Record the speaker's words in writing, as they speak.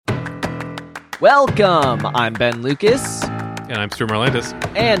Welcome. I'm Ben Lucas. And I'm Stu Marlantis.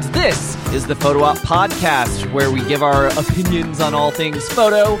 And this is the Photo Op Podcast, where we give our opinions on all things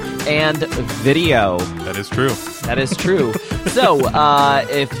photo and video. That is true. That is true. So,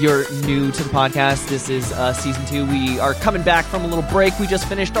 if you're new to the podcast, this is Season 2. We are coming back from a little break. We just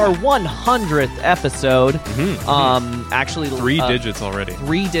finished our 100th episode. Actually, 3 digits already.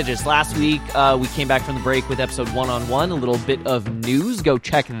 3 digits. Last week, we came back from the break with episode 1-on-1, a little bit of news. Go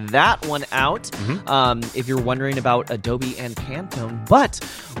check that one out if you're wondering about Adobe and Pantone. But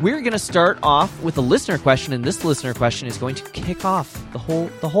we're going to start off with a listener question, and this listener question is going to kick off the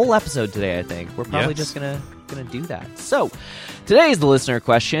whole episode today, I think. We're probably just going to do that. So, today's the listener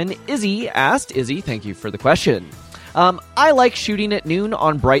question. Izzy asked, thank you for the question. I like shooting at noon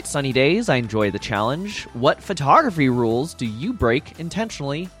on bright sunny days. I enjoy the challenge. What photography rules do you break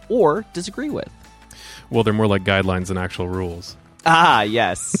intentionally or disagree with? Well, they're more like guidelines than actual rules. Ah,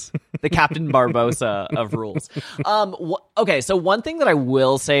 yes. The Captain Barbosa of rules. Okay, so one thing that I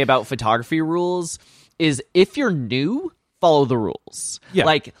will say about photography rules is if you're new, follow the rules. Yeah.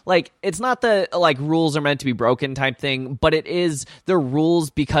 Like it's not the rules are meant to be broken type thing, but it is they're rules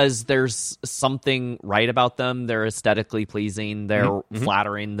because there's something right about them. They're aesthetically pleasing, they're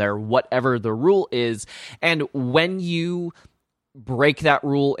flattering, they're whatever the rule is. And when you break that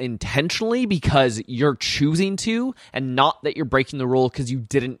rule intentionally because you're choosing to, and not that you're breaking the rule because you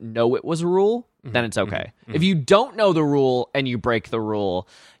didn't know it was a rule, then it's okay. If you don't know the rule and you break the rule,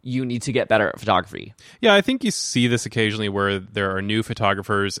 you need to get better at photography. Yeah, I think you see this occasionally where there are new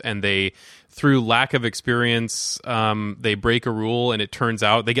photographers and they, through lack of experience, they break a rule and it turns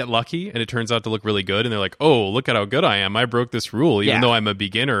out, they get lucky and it turns out to look really good. And they're like, oh, look at how good I am. I broke this rule even though I'm a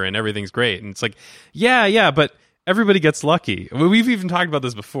beginner and everything's great. And it's like, yeah, but everybody gets lucky. We've even talked about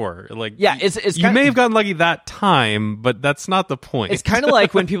this before. Like, it's you may have gotten lucky that time, but that's not the point. It's kind of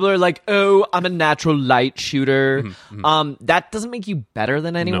like when people are like, "Oh, I'm a natural light shooter." That doesn't make you better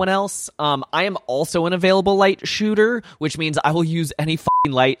than anyone else. I am also an available light shooter, which means I will use any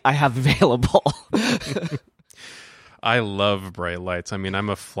fucking light I have available. I love bright lights. I mean, I'm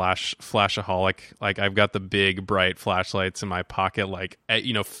a flashaholic. Like, I've got the big bright flashlights in my pocket. Like,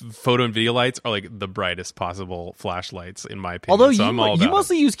 photo and video lights are like the brightest possible flashlights in my opinion. Although so you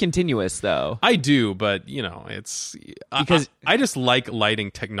mostly use continuous, though. I do, but it's because I just like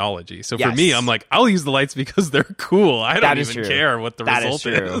lighting technology. So for Yes. me, I'm like, I'll use the lights because they're cool. I don't even true. care what the That result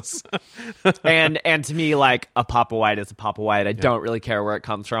is. and to me, like, a pop of white is a pop of white. I don't really care where it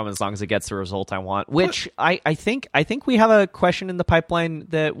comes from as long as it gets the result I want. Which I think we have a question in the pipeline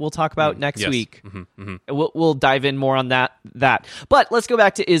that we'll talk about next week. We'll dive in more on that. But let's go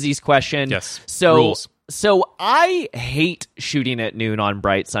back to Izzy's question. Yes. Rules. So I hate shooting at noon on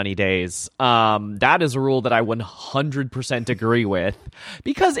bright sunny days. That is a rule that I 100% agree with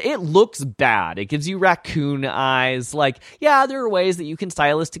because it looks bad. It gives you raccoon eyes. Like, yeah, there are ways that you can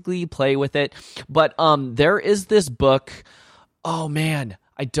stylistically play with it, but there is this book. Oh man,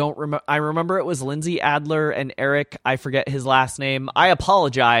 I don't remember. I remember it was Lindsay Adler and Eric. I forget his last name. I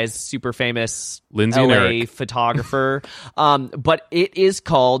apologize, super famous Lindsay LA and Eric. photographer. But it is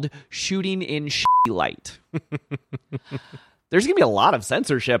called Shooting in Light. There's going to be a lot of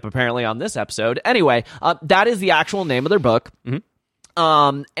censorship apparently on this episode. Anyway, that is the actual name of their book.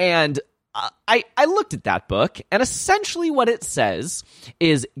 And I looked at that book, and essentially what it says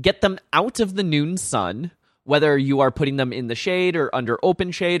is get them out of the noon sun. Whether you are putting them in the shade or under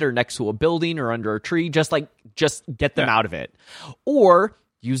open shade or next to a building or under a tree, just get them out of it. Or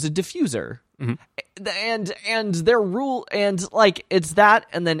use a diffuser. And their rule, and like, it's that,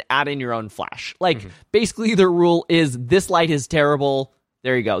 and then add in your own flash. Like, basically their rule is this light is terrible.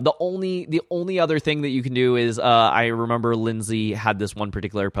 There you go. The only other thing that you can do is I remember Lindsay had this one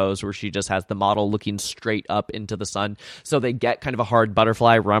particular pose where she just has the model looking straight up into the sun, so they get kind of a hard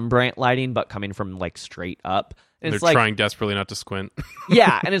butterfly Rembrandt lighting, but coming from like straight up. And They're it's like, trying desperately not to squint.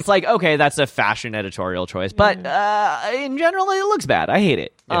 yeah, and it's like, okay, that's a fashion editorial choice, but in general, it looks bad. I hate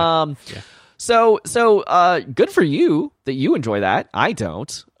it. So good for you that you enjoy that. I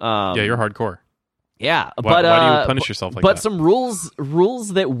don't. Yeah, you're hardcore. Yeah, why do you punish yourself like that? But some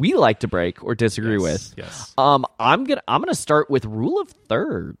rules that we like to break or disagree with. Yes. I'm gonna start with rule of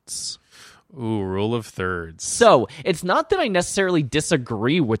thirds. Ooh, rule of thirds. So it's not that I necessarily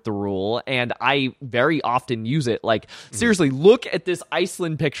disagree with the rule, and I very often use it. Like, seriously, look at this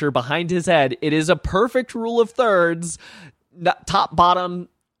Iceland picture behind his head. It is a perfect rule of thirds. Top, bottom.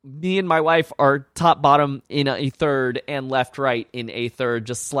 Me and my wife are top, bottom in a third, and left, right in a third,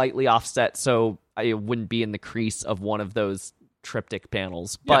 just slightly offset, so I wouldn't be in the crease of one of those triptych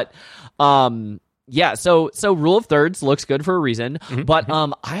panels. But Yeah, so rule of thirds looks good for a reason, but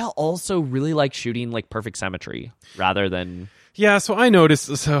I also really like shooting like perfect symmetry rather than Yeah, so I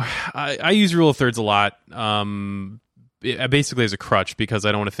noticed. So I use rule of thirds a lot, basically as a crutch because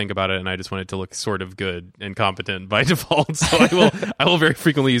I don't want to think about it and I just want it to look sort of good and competent by default. So I will very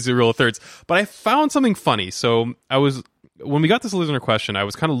frequently use the rule of thirds. But I found something funny. So when we got this listener question, I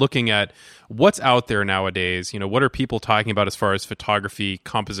was kind of looking at what's out there nowadays. What are people talking about as far as photography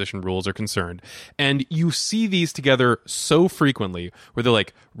composition rules are concerned? And you see these together so frequently where they're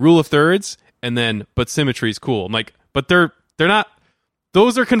like rule of thirds and then but symmetry is cool. I'm like, but they're not.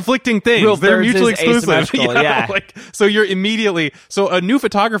 Those are conflicting things. Rule of They're thirds mutually is exclusive. asymmetrical, yeah. So you're immediately... So a new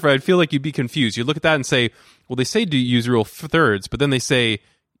photographer, I'd feel like you'd be confused. You look at that and say, well, they say to use rule of thirds, but then they say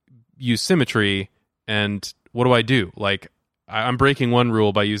use symmetry, and what do I do? Like, I'm breaking one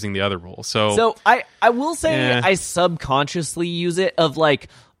rule by using the other rule. So I will say I subconsciously use it of like,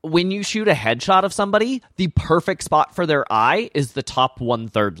 when you shoot a headshot of somebody, the perfect spot for their eye is the top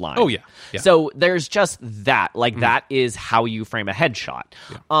 1/3 line. Oh, yeah. So there's just that. Like, that is how you frame a headshot.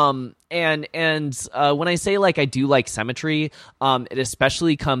 Yeah. And when I say, like, I do like symmetry, it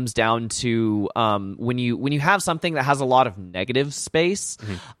especially comes down to when you have something that has a lot of negative space,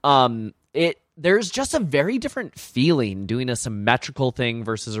 there's just a very different feeling doing a symmetrical thing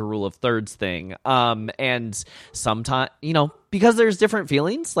versus a rule of thirds thing. And sometimes, because there's different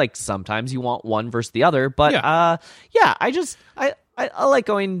feelings, like sometimes you want one versus the other. But I like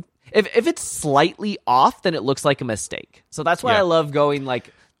going, if it's slightly off, then it looks like a mistake. So that's why I love going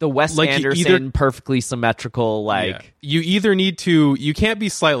like the Wes Anderson perfectly symmetrical, like... You either need to... You can't be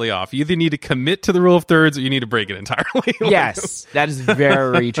slightly off. You either need to commit to the rule of thirds or you need to break it entirely. Yes, that is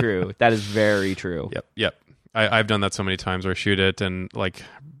very true. That is very true. Yep. I've done that so many times where I shoot it and like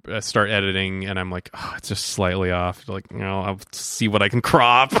start editing and I'm like, oh, it's just slightly off. Like, I'll see what I can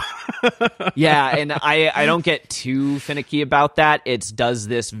crop. Yeah, and I don't get too finicky about that. It's, does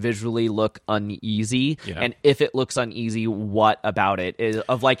this visually look uneasy? Yeah. And if it looks uneasy, what about it?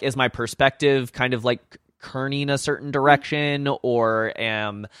 Is my perspective kind of like kerning a certain direction, or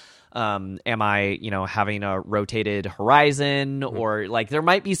am I, having a rotated horizon, or like there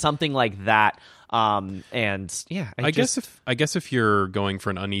might be something like that. And yeah, I guess if you're going for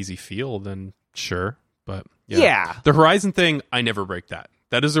an uneasy feel, then sure. But yeah. The horizon thing, I never break that.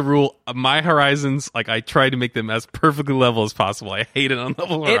 That is a rule. My horizons, like I try to make them as perfectly level as possible. I hate an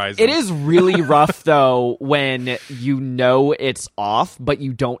unlevel horizon. It is really rough though when it's off, but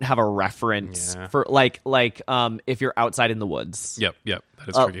you don't have a reference for like if you're outside in the woods. Yep. That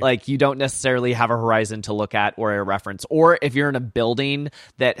is tricky. Like you don't necessarily have a horizon to look at or a reference. Or if you're in a building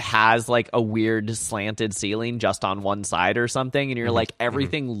that has like a weird slanted ceiling just on one side or something, and you're like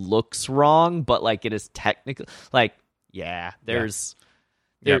everything looks wrong, but like it is technically like there's.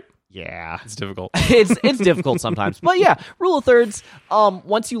 Yeah, it's difficult. it's difficult sometimes, but yeah, rule of thirds.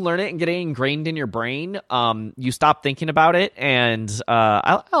 Once you learn it and get it ingrained in your brain, you stop thinking about it, and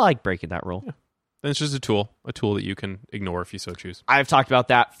I like breaking that rule. Yeah. Then it's just a tool that you can ignore if you so choose. I've talked about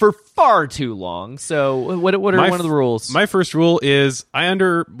that for far too long. So what are one of the rules? My first rule is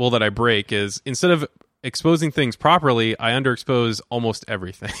that I break is instead of exposing things properly, I underexpose almost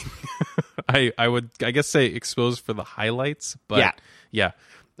everything. I would guess say expose for the highlights, but yeah.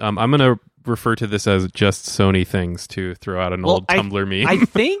 I'm going to refer to this as just Sony things to throw out an old Tumblr meme.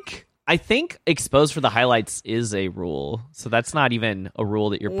 I think expose for the highlights is a rule, so that's not even a rule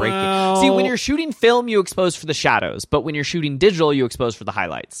that you're breaking. Well, see, when you're shooting film, you expose for the shadows, but when you're shooting digital, you expose for the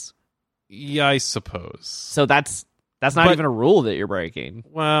highlights. Yeah, I suppose. So that's not even a rule that you're breaking.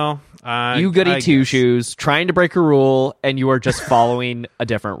 Well, you goody two shoes trying to break a rule, and you are just following a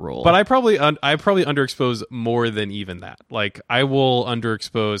different rule. But I probably underexpose more than even that. Like I will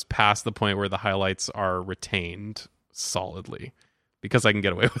underexpose past the point where the highlights are retained solidly because I can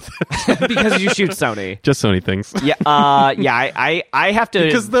get away with it because you shoot Sony, just Sony things. Yeah, I have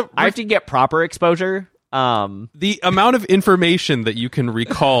to I have to get proper exposure. The amount of information that you can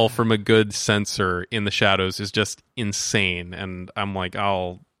recall from a good sensor in the shadows is just insane, and I'm like,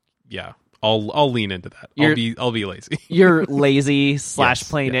 I'll lean into that. I'll be lazy. You're lazy /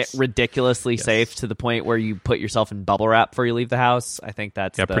 playing it ridiculously safe to the point where you put yourself in bubble wrap before you leave the house. I think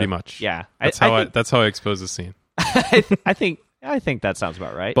that's pretty much. Yeah, that's how I expose the scene. I think that sounds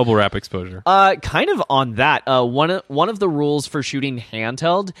about right. Bubble wrap exposure. Kind of on that. One of the rules for shooting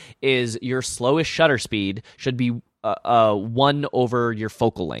handheld is your slowest shutter speed should be 1 over your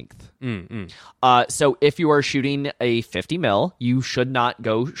focal length. So if you are shooting a 50 mil, you should not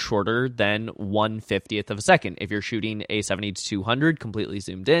go shorter than 1/50th of a second. If you're shooting a 70-200 completely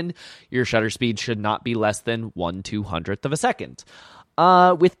zoomed in, your shutter speed should not be less than 1/200th of a second.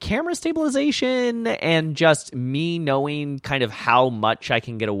 With camera stabilization and just me knowing kind of how much I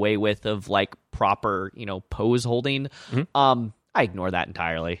can get away with of like proper, pose holding, I ignore that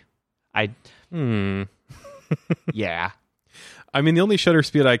entirely. Yeah. I mean, the only shutter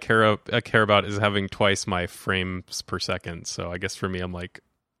speed I care about is having twice my frames per second. So I guess for me,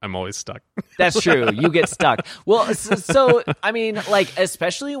 I'm always stuck. That's true. You get stuck. Well, so I mean, like,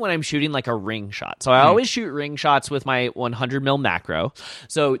 especially when I'm shooting like a ring shot. So I always shoot ring shots with my 100 mil macro.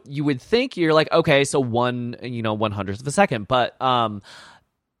 So you would think you're like, okay, so 1/100th of a second, but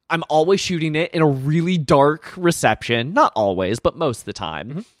I'm always shooting it in a really dark reception. Not always, but most of the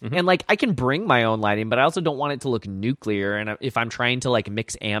time. And like, I can bring my own lighting, but I also don't want it to look nuclear. And if I'm trying to like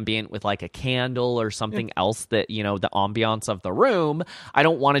mix ambient with like a candle or something else that, the ambiance of the room, I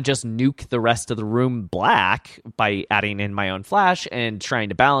don't want to just nuke the rest of the room black by adding in my own flash and trying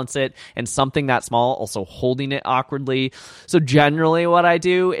to balance it. And something that small, also holding it awkwardly. So generally what I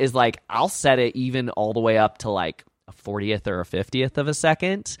do is like, I'll set it even all the way up to like 40th or a 50th of a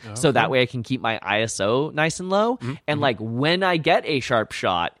second. Okay. So that way I can keep my ISO nice and low. And like when I get a sharp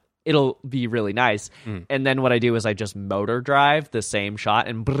shot, it'll be really nice. And then what I do is I just motor drive the same shot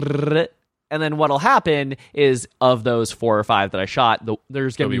and then what'll happen is of those 4 or 5 that I shot,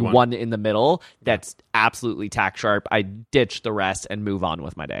 there's going to be one in the middle that's absolutely tack sharp. I ditch the rest and move on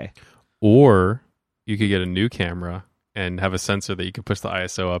with my day. Or you could get a new camera and have a sensor that you can push the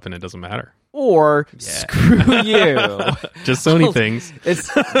ISO up and it doesn't matter. Or screw you. Just Sony things.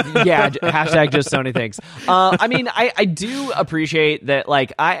 Hashtag just Sony things. I mean, I do appreciate that.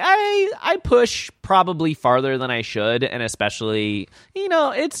 Like, I push probably farther than I should, and especially,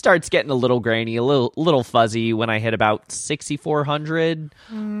 it starts getting a little grainy, a little fuzzy when I hit about 6400.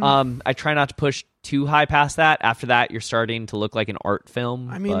 I try not to push too high past that. After that, you're starting to look like an art film.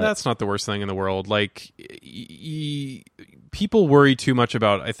 I mean, that's not the worst thing in the world. Like, people worry too much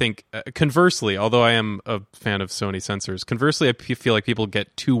about, I think, conversely, although I am a fan of Sony sensors, conversely, I feel like people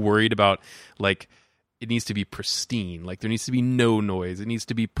get too worried about, like, it needs to be pristine. Like, there needs to be no noise. It needs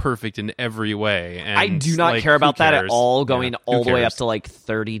to be perfect in every way. And I do not care about that at all, going all the way up to, like,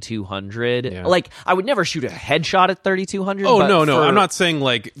 3200. Yeah. Like, I would never shoot a headshot at 3200. Oh, no. I'm not saying,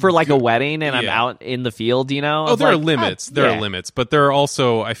 like... For, like, a wedding and I'm out in the field, Oh, there are limits. There are limits. But there are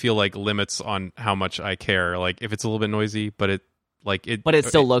also, I feel like, limits on how much I care. Like, if it's a little bit noisy, but it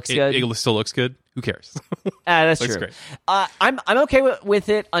still looks good. It still looks good. Who cares? That's true. Great. I'm okay with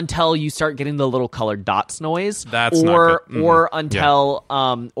it until you start getting the little colored dots noise. That's not good. Or until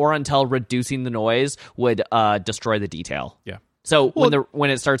reducing the noise would destroy the detail. Yeah. So when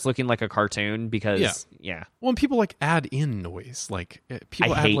it starts looking like a cartoon, because well, when people add in noise, like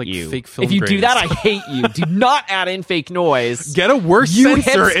people add fake film. If you do that, I hate you. Do not add in fake noise. Get a worse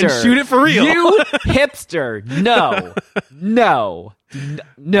sensor and shoot it for real. You hipster. No.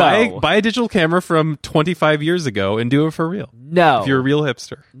 Buy a digital camera from 25 years ago and do it for real. No. If you're a real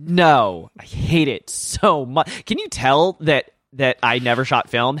hipster. No. I hate it so much. Can you tell that I never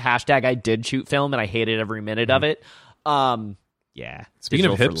shot film? Hashtag I did shoot film and I hated every minute of it. Yeah. Speaking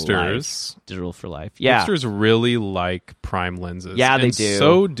of hipsters, digital for life. Yeah. Hipsters really like prime lenses. Yeah, they do.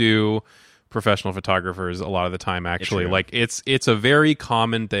 So do professional photographers a lot of the time, actually. Like it's a very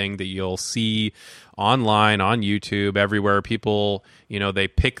common thing that you'll see online, on YouTube, everywhere. People, they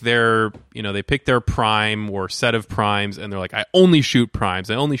pick their prime or set of primes and they're like, I only shoot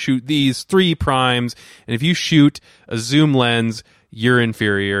primes. I only shoot these 3 primes. And if you shoot a zoom lens, you're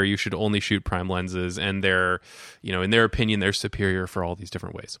inferior. You should only shoot prime lenses, and they're, in their opinion, they're superior for all these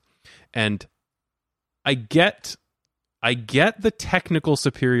different ways. And I get the technical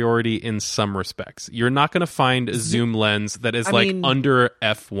superiority in some respects. You're not going to find a zoom lens that is under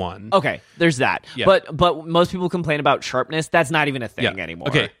f1. Okay, there's that. Yeah. But most people complain about sharpness. That's not even a thing anymore.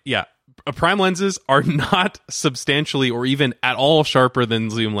 Okay, yeah. Prime lenses are not substantially or even at all sharper than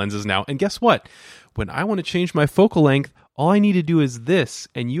zoom lenses now. And guess what? When I want to change my focal length, all I need to do is this,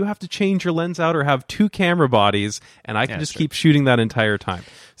 and you have to change your lens out or have 2 camera bodies, and I can just keep shooting that entire time.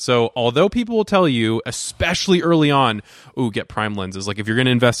 So although people will tell you, especially early on, get prime lenses. Like if you're going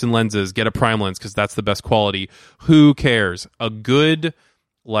to invest in lenses, get a prime lens because that's the best quality. Who cares? A good,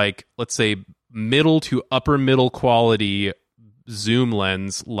 like, let's say middle to upper middle quality zoom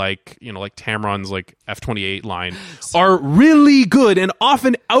lens, like Tamron's like f/28 line, are really good and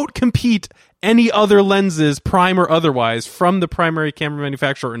often outcompete any other lenses, prime or otherwise, from the primary camera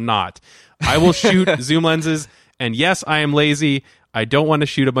manufacturer or not. I will shoot zoom lenses, and yes, I am lazy. I don't want to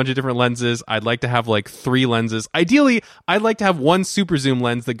shoot a bunch of different lenses. I'd like to have like 3 lenses. Ideally, I'd like to have one super zoom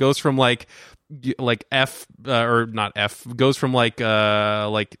lens that goes from like f or not f goes from like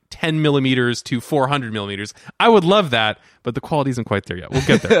 10 millimeters to 400 millimeters. I would love that, but the quality isn't quite there yet. We'll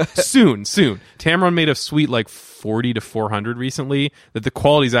get there soon. Tamron made a sweet like 40 to 400 recently that the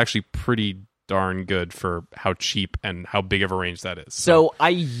quality is actually pretty darn good for how cheap and how big of a range that is. So I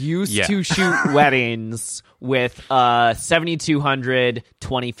used to shoot weddings with 7200,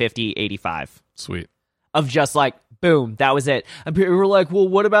 2050, 85. Sweet. Of just like, boom, that was it. And people were like, well,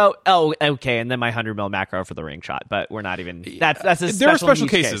 what about, oh, okay, and then my 100 mil macro for the ring shot, but we're not even, that's a special, there are special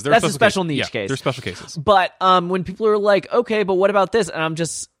niche cases. case. There are That's a special niche yeah, case. There's special cases. But when people are like, okay, but what about this? And I'm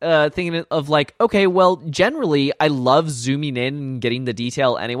just thinking of like, okay, well, generally, I love zooming in and getting the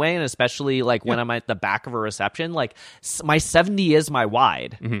detail anyway, and especially like when I'm at the back of a reception, like my 70 is my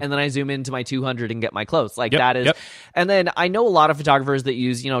wide, and then I zoom into my 200 and get my close. Like that is, and then I know a lot of photographers that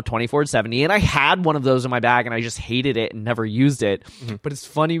use, 24-70, and I had one of those in my bag, and I just hated it and never used it. But it's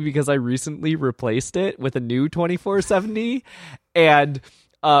funny because I recently replaced it with a new 24-70, and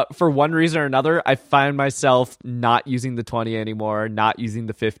for one reason or another, I find myself not using the 20 anymore, not using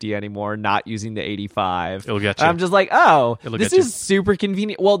the 50 anymore, not using the 85. It'll get you. And I'm just like, this is super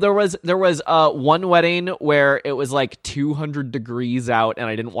convenient. Well, there was one wedding where it was like 200 degrees out, and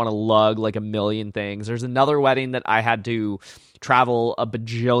I didn't want to lug like a million things. There's another wedding that I had to travel a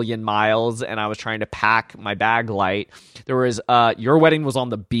bajillion miles, and I was trying to pack my bag light. There was your wedding was on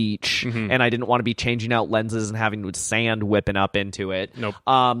the beach, and I didn't want to be changing out lenses and having sand whipping up into it. Nope.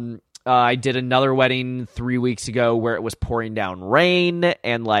 I did another wedding 3 weeks ago where it was pouring down rain,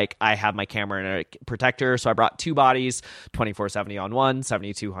 and like I have my camera in a protector, so I brought 2 bodies, 24-70 on one,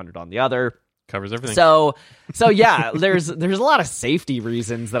 7200 on the other. Covers everything. So yeah, there's a lot of safety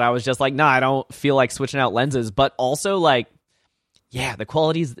reasons that I was just like, I don't feel like switching out lenses, but also like, yeah, the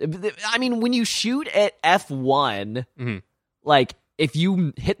quality's, I mean, when you shoot at f1, like if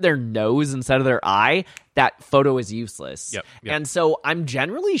you hit their nose instead of their eye, that photo is useless. Yep. And so I'm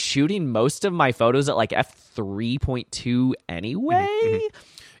generally shooting most of my photos at like f3.2 anyway.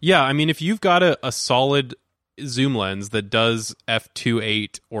 Yeah, I mean, if you've got a solid zoom lens that does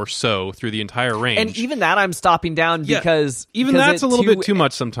f2.8 or so through the entire range, and even that I'm stopping down because that's a little bit too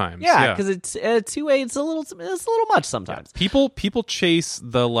much sometimes. Yeah, because it's 2.8. It's a little much sometimes. Yeah. People chase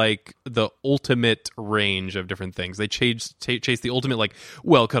the ultimate range of different things. They chase the ultimate, like,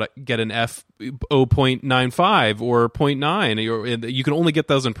 well, could I get an f 0.95 or 0.9? You can only get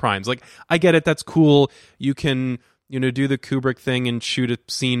those in primes. Like, I get it. That's cool. You can do the Kubrick thing and shoot a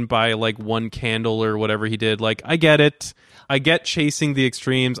scene by like one candle or whatever he did. Like, I get it. I get chasing the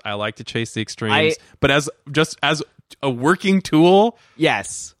extremes. I like to chase the extremes. But as a working tool,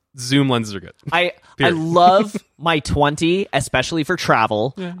 yes, zoom lenses are good. I love my 20, especially for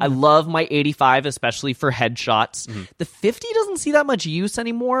travel. I love my 85, especially for headshots. The 50 doesn't see that much use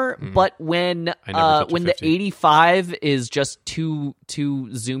anymore, but when the 85 is just too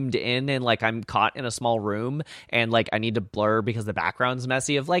zoomed in and like I'm caught in a small room and like I need to blur because the background's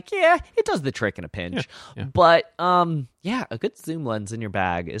messy, of like, yeah, it does the trick in a pinch. Yeah. But yeah, a good zoom lens in your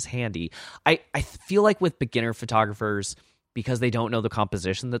bag is handy. I feel like with beginner photographers, because they don't know the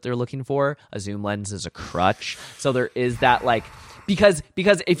composition that they're looking for, a zoom lens is a crutch. So there is that, like, because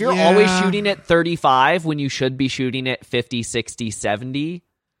if you're always shooting at 35 when you should be shooting at 50, 60, 70,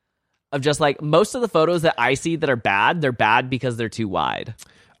 of just like most of the photos that I see that are bad, they're bad because they're too wide.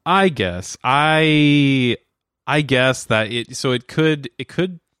 I guess. I guess that it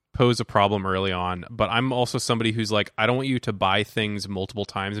could pose a problem early on, but I'm also somebody who's like, I don't want you to buy things multiple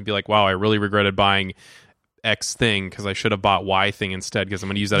times and be like, wow, I really regretted buying X thing because I should have bought Y thing instead because I'm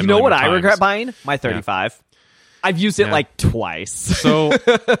going to use that. You know what I regret buying? My 35. Yeah. I've used it like twice. So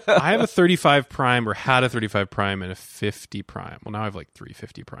I have a 35 prime, or had a 35 prime and a 50 prime. Well, now I have like 3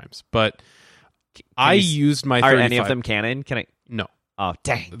 50 primes, but I used my 35. Are any of them Canon? Can I? No. Oh,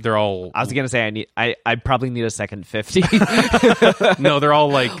 dang. They're all... I was going to say I probably need a second 50. No, they're all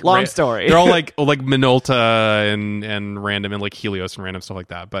like... Long story. They're all like Minolta and random, and like Helios and random stuff like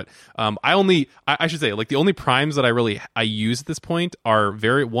that. But I should say, like, the only primes that I use at this point are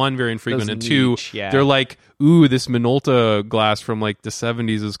very infrequent, and two, they're like, ooh, this Minolta glass from like the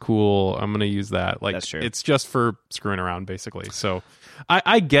 70s is cool. I'm going to use that. Like, that's true. It's just for screwing around, basically. So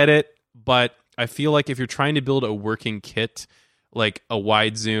I get it, but I feel like if you're trying to build a working kit, like a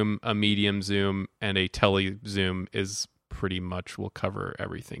wide zoom, a medium zoom, and a tele zoom is pretty much will cover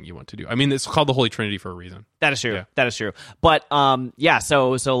everything you want to do. I mean, it's called the Holy Trinity for a reason. That is true. Yeah. That is true. But so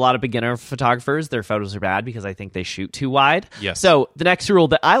a lot of beginner photographers, their photos are bad because I think they shoot too wide. Yes. So the next rule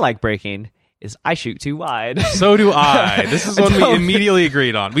that I like breaking is I shoot too wide. So do I. This is one we immediately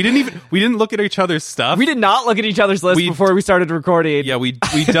agreed on. We didn't look at each other's stuff. We did not look at each other's list before we started recording. Yeah, we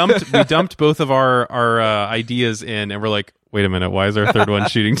dumped both of our ideas in, and we're like, wait a minute, why is our third one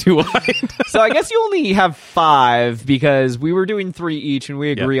shooting too wide? So I guess you only have 5 because we were doing 3 each and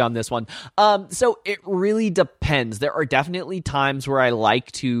we agree on this one. So it really depends. There are definitely times where I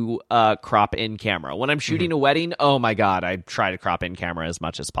like to crop in camera. When I'm shooting a wedding, oh my God, I try to crop in camera as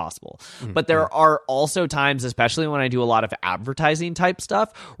much as possible. But there are also times, especially when I do a lot of advertising type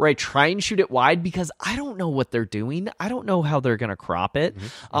stuff, where I try and shoot it wide because I don't know what they're doing. I don't know how they're going to crop it.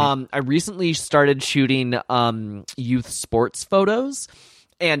 I recently started shooting youth sports photos,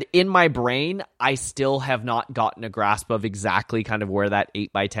 and in my brain I still have not gotten a grasp of exactly kind of where that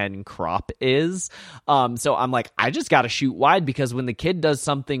 8x10 crop is. So I'm like, I just got to shoot wide because when the kid does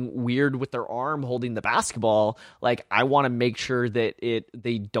something weird with their arm holding the basketball, like I want to make sure that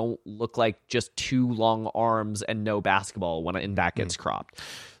they don't look like just 2 long arms and no basketball when that gets cropped.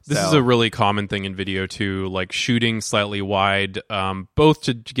 This is a really common thing in video too, like shooting slightly wide, both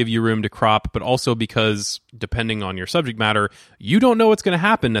to give you room to crop, but also because depending on your subject matter, you don't know what's going to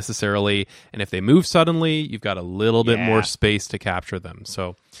happen necessarily. And if they move suddenly, you've got a little bit more space to capture them.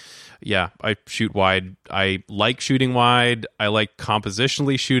 So yeah, I shoot wide. I like shooting wide. I like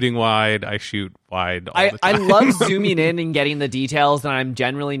compositionally shooting wide. I shoot wide all the time. I love zooming in and getting the details, and I'm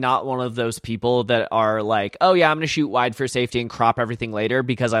generally not one of those people that are like, oh yeah, I'm going to shoot wide for safety and crop everything later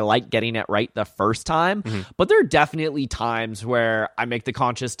because I like getting it right the first time. But there are definitely times where I make the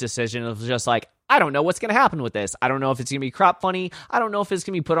conscious decision of just like, I don't know what's going to happen with this. I don't know if it's going to be crop funny. I don't know if it's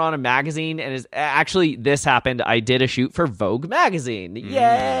going to be put on a magazine. And actually, this happened. I did a shoot for Vogue magazine.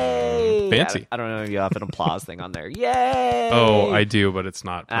 Yay! Fancy. I don't know if you have an applause thing on there. Yay! Oh, I do, but it's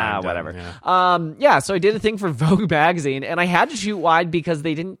not. Whatever. Yeah. So I did a thing for Vogue magazine, and I had to shoot wide because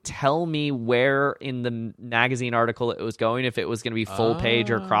they didn't tell me where in the magazine article it was going, if it was going to be full page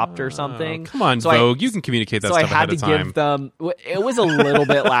or cropped or something. Come on, Vogue. You can communicate that stuff ahead of time. So I had to give them. It was a little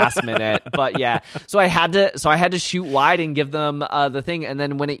bit last minute, but yeah. So I had to shoot wide and give them the thing, and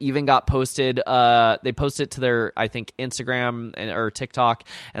then when it even got posted, they posted to their, I think, Instagram or TikTok,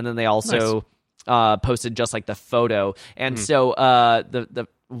 and then they also posted just like the photo, and so the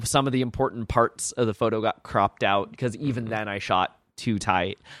some of the important parts of the photo got cropped out because even then I shot too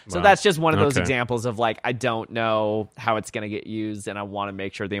tight. So that's just one of those examples of like, I don't know how it's going to get used and I want to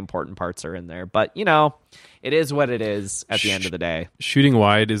make sure the important parts are in there. But, you know, it is what it is at the end of the day. Shooting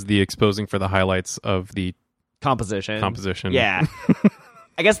wide is the exposing for the highlights of the composition. Yeah.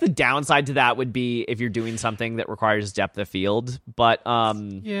 I guess the downside to that would be if you're doing something that requires depth of field, but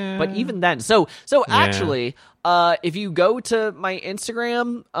even then, so actually, if you go to my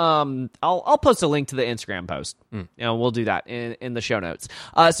Instagram, I'll post a link to the Instagram post. You know, we'll do that in the show notes.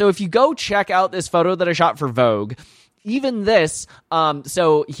 So if you go check out this photo that I shot for Vogue. Even this,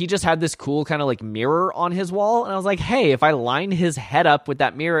 so he just had this cool kind of like mirror on his wall, and I was like, hey, if I line his head up with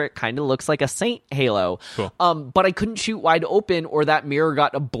that mirror, it kind of looks like a saint halo. Cool. But I couldn't shoot wide open or that mirror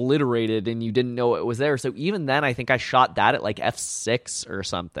got obliterated and you didn't know it was there. So even then, I think I shot that at like f6 or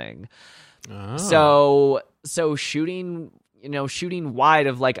something. So shooting wide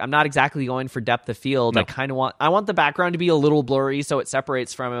of like, I'm not exactly going for depth of field. No. I want the background to be a little blurry so it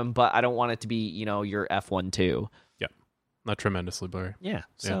separates from him, but I don't want it to be, your F1.2. Not tremendously blurry. Yeah.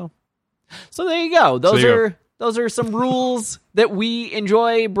 So there you go. Those are some rules that we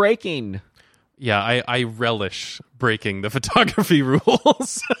enjoy breaking. Yeah, I relish breaking the photography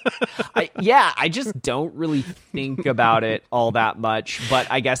rules. I just don't really think about it all that much, but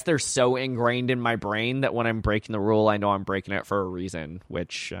I guess they're so ingrained in my brain that when I'm breaking the rule, I know I'm breaking it for a reason,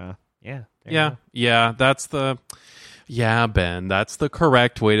 which, Ben, that's the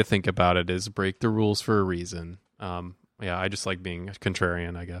correct way to think about it, is break the rules for a reason. Yeah, I just like being a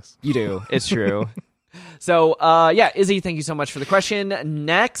contrarian, I guess. You do. It's true. So, Izzy, thank you so much for the question.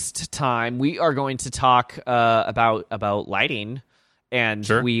 Next time, we are going to talk about lighting. And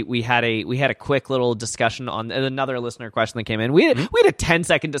sure. we had a quick little discussion on another listener question that came in. We had a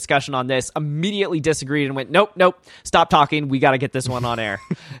 10-second discussion on this, immediately disagreed and went, nope, stop talking. We got to get this one on air.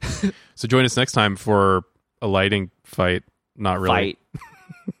 So join us next time for a lighting fight. Not really.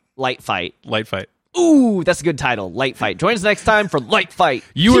 Light fight. Light fight. Ooh, that's a good title. Light Fight. Join us next time for Light Fight.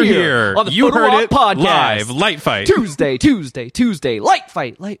 You were here. On the you Photo heard Op it podcast. Live. Light Fight. Tuesday. Light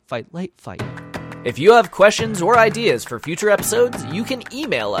Fight. If you have questions or ideas for future episodes, you can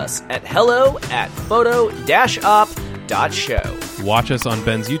email us at hello@photo-op.show. Watch us on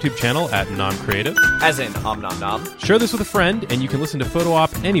Ben's YouTube channel at NomCreative. As in Om Nom Nom. Share this with a friend, and you can listen to Photo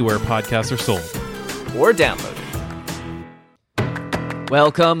Op anywhere podcasts are sold. Or download it.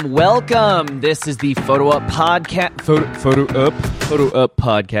 Welcome. This is the Photo Up podcast. Photo Up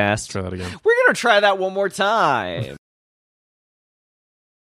podcast. Try that again. We're gonna try that one more time.